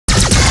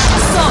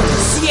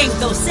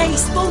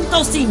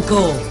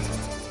106.5.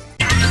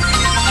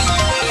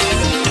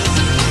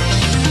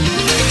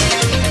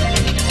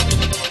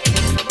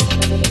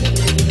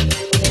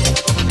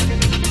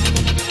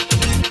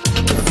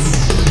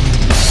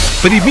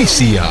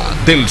 Primicia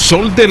del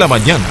Sol de la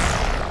Mañana.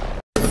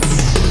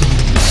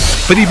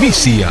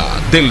 Primicia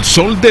del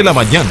Sol de la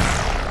Mañana.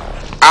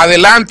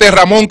 Adelante,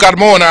 Ramón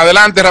Carmona.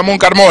 Adelante, Ramón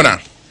Carmona.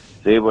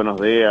 Sí,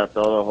 buenos días a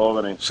todos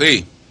jóvenes.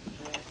 Sí.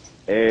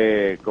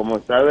 Como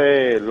está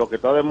lo que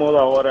está de moda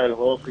ahora el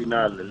juego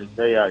final del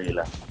Licey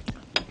Águilas,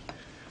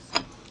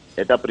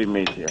 esta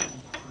primicia,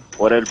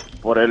 por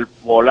el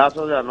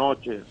bolazo de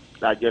anoche,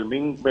 la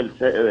Yermin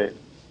Mercedes,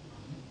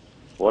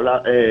 por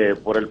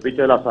el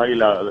pitcher de las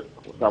Águilas,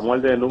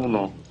 Samuel de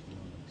Nuno,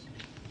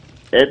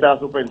 estas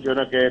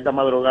suspensiones que esta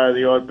madrugada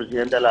dio el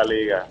presidente de la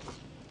liga,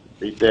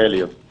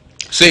 Vitelio.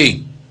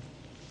 Sí.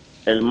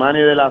 El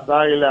manager de las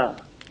Águilas,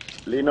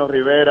 Lino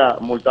Rivera,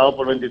 multado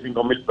por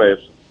 25,000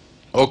 pesos.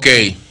 Ok.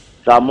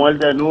 Samuel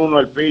de Nuno,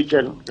 el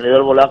pitcher, que le dio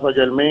el bolazo a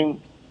Yermin,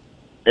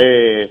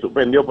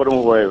 suspendió por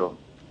un juego.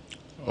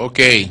 Ok.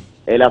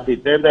 El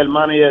asistente del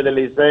manager del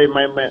Licey,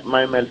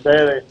 Yermin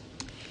Mercedes,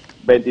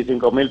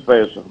 25,000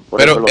 pesos.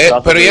 Pero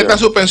 ¿y esta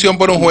suspensión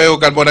por un juego,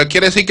 Carmona?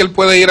 ¿Quiere decir que él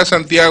puede ir a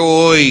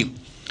Santiago hoy?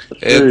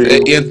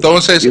 Y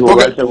entonces... Y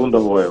jugar el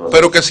segundo juego.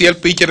 Pero que si él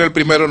picha en el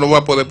primero no va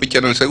a poder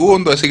pichar en el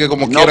segundo, así que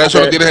como quiera eso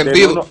no tiene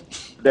sentido.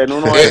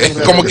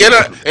 Como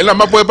quiera, él nada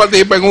más puede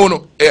participar en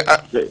uno.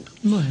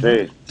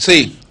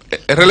 Sí,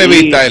 es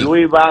relevista él.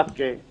 Luis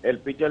Vázquez, el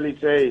pitcher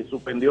Licey,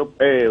 suspendió,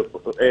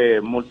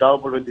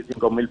 multado por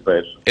 25,000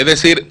 pesos. Es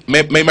decir,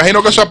 me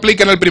imagino que eso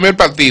aplica en el primer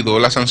partido,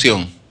 la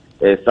sanción.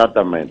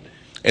 Exactamente.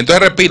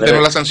 Entonces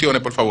repítenos las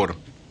sanciones, por favor.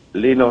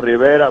 Lino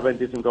Rivera,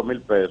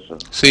 25,000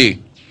 pesos.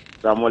 Sí.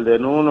 Samuel de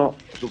Nuno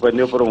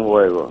suspendió por un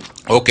juego.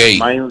 Ok.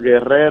 Mayo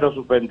Guerrero,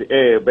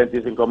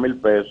 25,000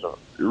 pesos.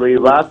 Luis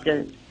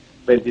Vázquez,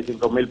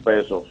 25,000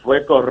 pesos.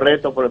 Fue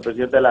correcto por el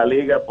presidente de la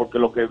liga porque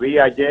lo que vi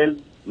ayer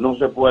no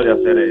se puede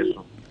hacer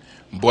eso.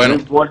 Bueno. No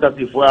importa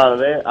si fue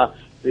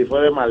si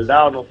fue de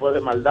maldad o no fue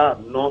de maldad,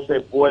 no se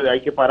puede,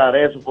 hay que parar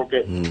eso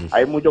porque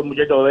hay muchos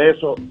muchachos de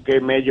eso que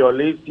Major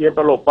League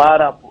siempre lo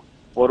para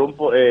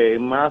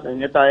más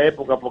en esta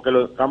época porque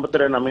los campos de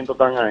entrenamiento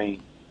están ahí.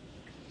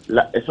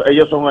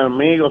 Ellos son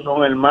amigos,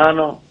 son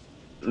hermanos,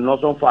 no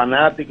son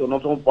fanáticos, no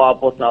son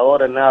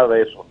apostadores, nada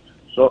de eso.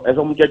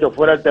 Esos muchachos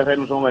fuera del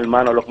terreno son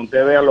hermanos. Lo que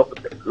usted vea,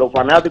 los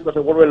fanáticos se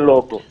vuelven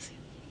locos.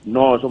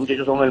 No, esos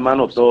muchachos son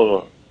hermanos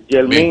todos.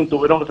 Yermin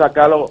tuvieron que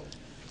sacarlo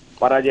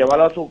para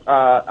llevarlo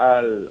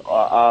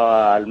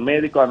al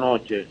médico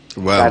anoche,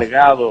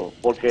 cargado,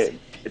 porque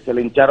se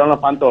le hincharon las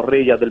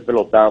pantorrillas del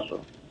pelotazo.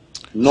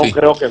 No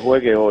creo que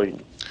juegue hoy.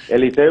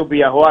 El Liceo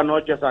viajó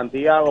anoche a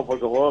Santiago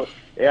porque jugó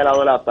a las 2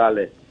 de la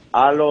tarde.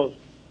 A los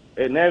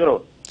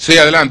negros. Sí,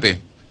 adelante.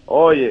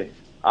 Oye,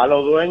 a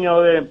los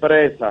dueños de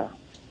empresas,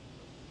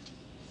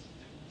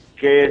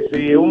 que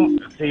si un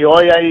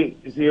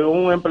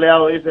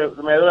empleado dice,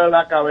 me duele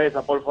la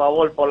cabeza, por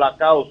favor, por la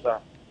causa,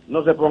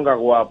 no se ponga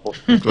guapo.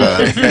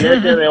 Claro. El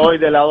billete de hoy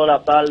de las 2 de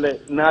la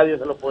tarde, nadie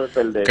se lo puede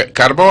perder.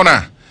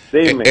 Carbona,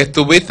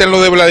 estuviste en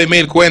lo de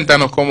Vladimir,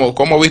 cuéntanos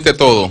cómo viste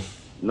todo.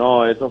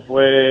 No, eso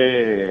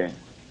fue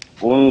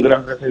un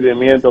gran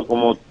recibimiento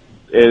como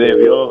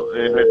debió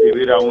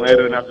recibir a un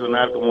héroe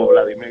nacional como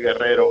Vladimir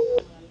Guerrero.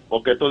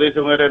 Porque tú dices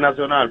un héroe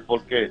nacional,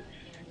 porque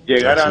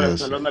llegar al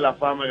Salón de la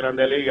Fama de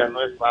Grandes Ligas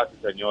no es fácil,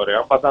 señores.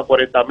 Han pasado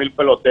 40,000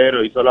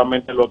 peloteros y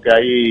solamente lo que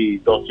hay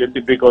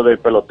 200 y pico de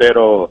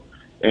peloteros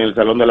en el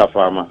Salón de la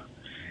Fama.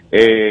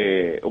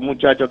 Un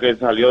muchacho que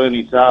salió de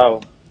Nizao,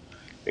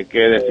 que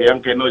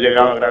decían que no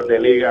llegaba a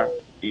Grandes Ligas,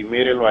 y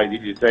mírenlo, hay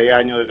 16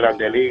 años de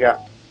Grandes Ligas,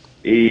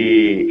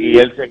 y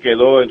él se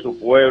quedó en su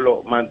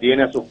pueblo,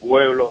 mantiene a su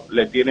pueblo,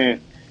 le tiene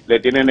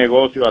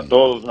negocio a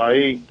todos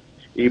ahí,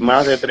 y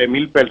más de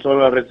 3,000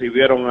 personas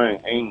recibieron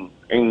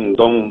en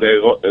Don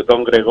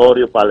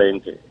Gregorio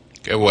Palenque.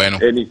 Qué bueno.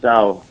 En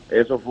Nizao.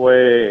 Eso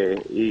fue,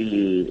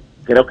 y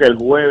creo que el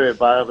jueves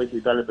va a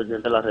visitar el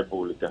presidente de la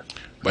República.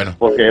 Bueno.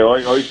 Porque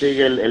hoy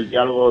sigue el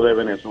diálogo de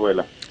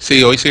Venezuela.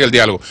 Sí, hoy sigue el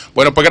diálogo.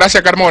 Bueno, pues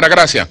gracias, Carmona,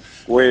 gracias.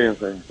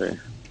 Cuídense. Sí.